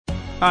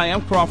Hi,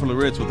 I'm Crawford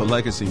Loritz with a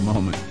legacy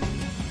moment.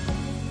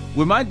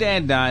 When my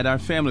dad died, our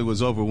family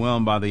was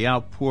overwhelmed by the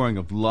outpouring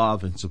of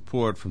love and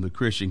support from the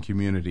Christian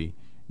community.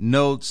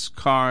 Notes,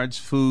 cards,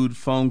 food,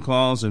 phone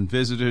calls, and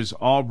visitors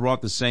all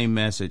brought the same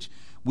message.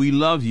 We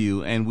love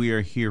you and we are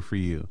here for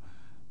you.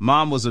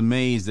 Mom was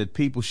amazed that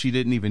people she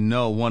didn't even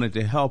know wanted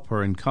to help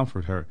her and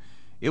comfort her.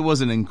 It was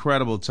an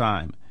incredible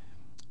time.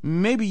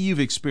 Maybe you've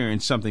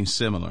experienced something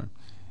similar.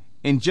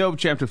 In Job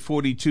chapter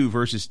 42,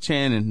 verses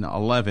 10 and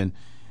 11,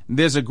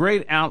 there's a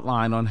great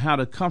outline on how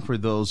to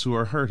comfort those who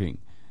are hurting.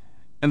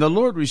 And the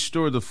Lord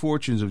restored the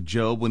fortunes of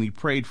Job when he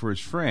prayed for his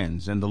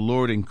friends, and the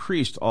Lord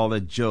increased all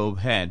that Job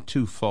had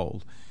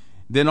twofold.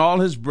 Then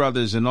all his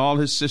brothers and all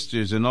his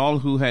sisters and all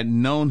who had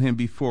known him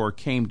before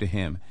came to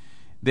him.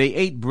 They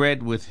ate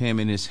bread with him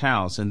in his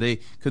house, and they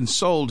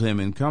consoled him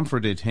and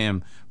comforted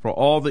him for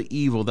all the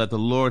evil that the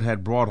Lord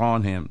had brought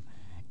on him.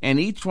 And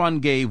each one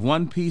gave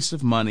one piece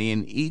of money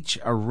and each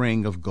a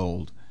ring of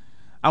gold.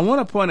 I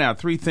want to point out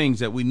three things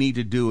that we need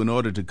to do in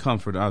order to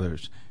comfort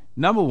others.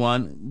 Number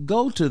one,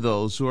 go to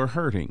those who are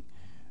hurting.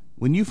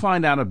 When you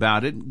find out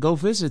about it, go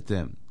visit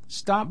them.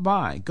 Stop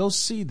by. Go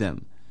see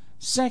them.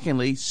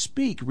 Secondly,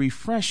 speak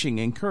refreshing,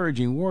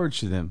 encouraging words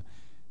to them.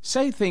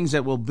 Say things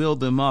that will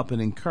build them up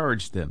and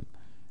encourage them.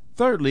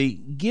 Thirdly,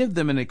 give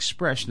them an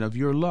expression of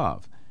your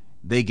love.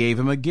 They gave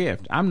him a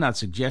gift. I'm not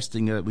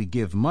suggesting that we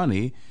give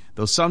money,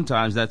 though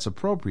sometimes that's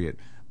appropriate.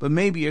 But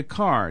maybe a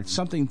card,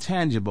 something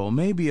tangible,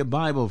 maybe a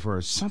Bible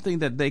verse, something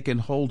that they can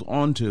hold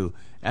on to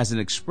as an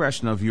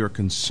expression of your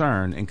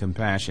concern and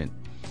compassion.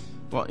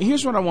 Well,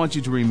 here's what I want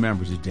you to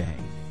remember today.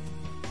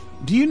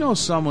 Do you know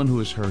someone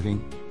who is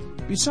hurting?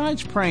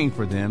 Besides praying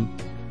for them,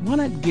 why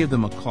not give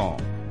them a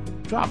call?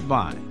 Drop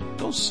by,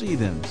 go see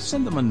them,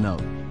 send them a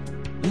note.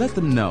 Let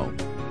them know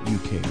you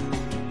care.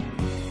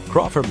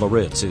 Crawford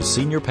Loritz is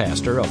Senior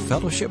Pastor of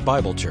Fellowship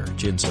Bible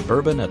Church in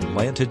suburban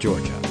Atlanta,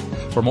 Georgia.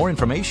 For more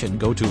information,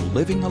 go to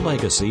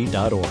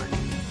livingalegacy.org.